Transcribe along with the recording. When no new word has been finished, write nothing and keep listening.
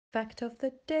Fact of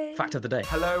the day. Fact of the day.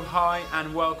 Hello, hi,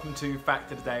 and welcome to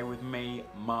Fact of the Day with me,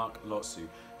 Mark Lotsu.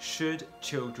 Should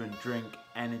children drink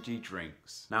energy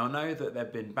drinks? Now, I know that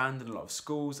they've been banned in a lot of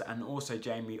schools, and also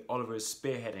Jamie Oliver is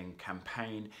spearheading a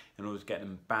campaign in order to get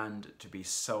them banned to be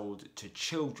sold to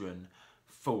children,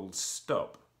 full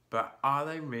stop. But are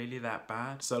they really that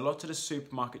bad? So a lot of the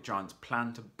supermarket giants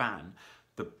plan to ban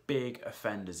the big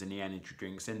offenders in the energy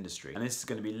drinks industry. And this is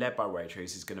going to be led by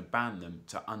Waitrose, who's going to ban them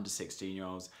to under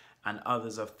 16-year-olds, and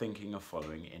others are thinking of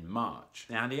following in March.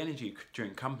 Now, the energy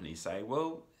drink companies say,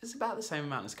 well, it's about the same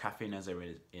amount as caffeine as there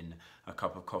is in a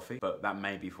cup of coffee, but that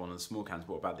may be for one of the small cans.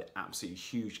 What about the absolutely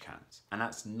huge cans? And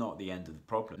that's not the end of the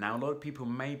problem. Now, a lot of people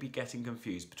may be getting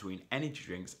confused between energy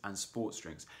drinks and sports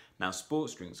drinks. Now,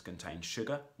 sports drinks contain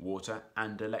sugar, water,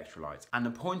 and electrolytes. And the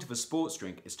point of a sports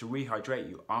drink is to rehydrate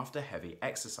you after heavy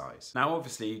exercise. Now,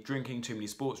 obviously, drinking too many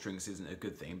sports drinks isn't a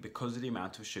good thing because of the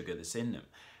amount of sugar that's in them.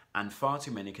 And far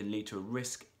too many can lead to an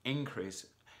increased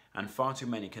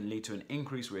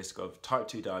risk of type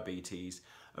 2 diabetes,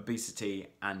 obesity,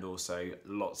 and also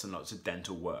lots and lots of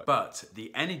dental work. But the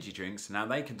energy drinks, now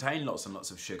they contain lots and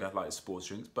lots of sugar like sports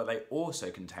drinks, but they also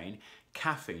contain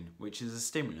caffeine, which is a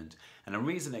stimulant. And the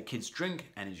reason that kids drink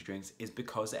energy drinks is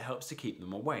because it helps to keep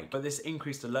them awake. But this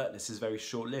increased alertness is very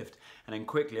short-lived, and then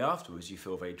quickly afterwards you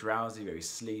feel very drowsy, very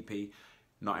sleepy,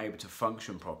 not able to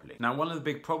function properly. Now, one of the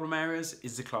big problem areas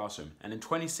is the classroom. And in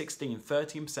 2016,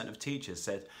 13% of teachers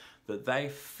said that they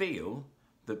feel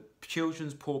that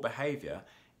children's poor behaviour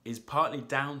is partly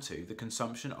down to the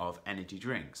consumption of energy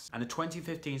drinks. And a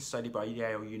 2015 study by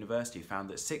Yale University found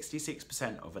that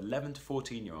 66% of 11 to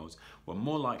 14-year-olds were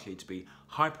more likely to be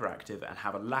hyperactive and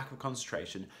have a lack of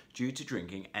concentration due to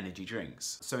drinking energy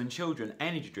drinks. So in children,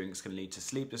 energy drinks can lead to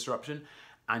sleep disruption.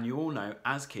 And you all know,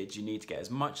 as kids, you need to get as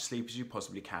much sleep as you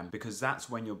possibly can because that's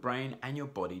when your brain and your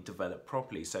body develop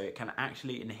properly. So it can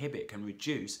actually can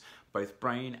reduce both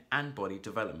brain and body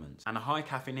development. And a high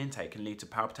caffeine intake can lead to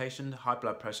palpitation, high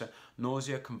blood pressure,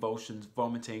 nausea, convulsions,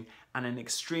 vomiting, and in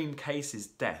extreme cases,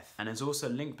 death. And there's also a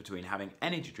link between having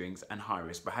energy drinks and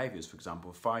high-risk behaviors. For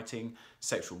example, fighting,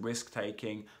 sexual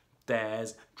risk-taking,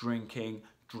 dares, drinking,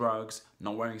 drugs,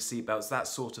 not wearing seatbelts, that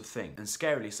sort of thing. And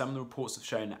scarily, some of the reports have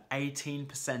shown that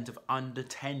 18% of under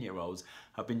 10-year-olds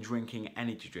have been drinking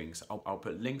energy drinks. I'll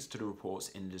put links to the reports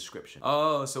in the description.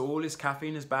 Oh, so all this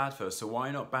caffeine is bad for us, so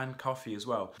why not ban coffee as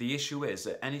well? The issue is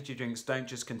that energy drinks don't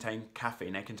just contain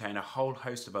caffeine, they contain a whole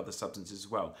host of other substances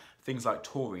as well. Things like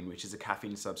taurine, which is a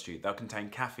caffeine substitute. They'll contain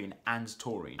caffeine and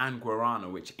taurine. And guarana,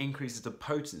 which increases the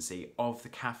potency of the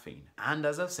caffeine. And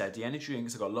as I've said, the energy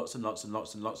drinks have got lots and lots and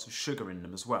lots and lots of sugar in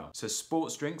them as well. So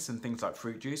sports drinks and things like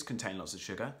fruit juice contain lots of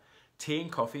sugar. Tea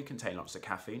and coffee contain lots of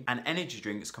caffeine, and energy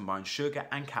drinks combine sugar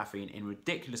and caffeine in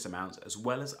ridiculous amounts as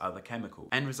well as other chemicals.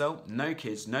 End result, no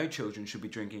kids, no children should be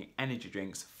drinking energy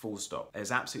drinks, full stop.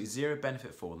 There's absolutely zero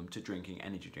benefit for them to drinking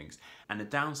energy drinks, and the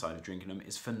downside of drinking them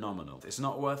is phenomenal. It's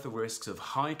not worth the risks of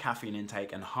high caffeine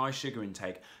intake and high sugar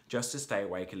intake just to stay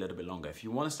awake a little bit longer. If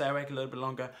you want to stay awake a little bit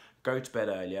longer, go to bed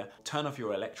earlier, turn off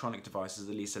your electronic devices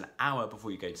at least an hour before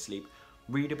you go to sleep,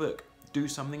 read a book, do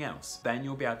something else. Then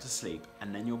you'll be able to sleep,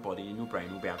 and then your body and your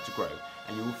brain will be able to grow,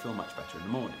 and you will feel much better in the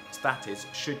morning. So that is,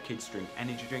 should kids drink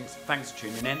energy drinks? Thanks for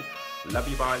tuning in. Love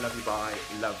you, bye, love you, bye,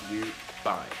 love you,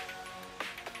 bye.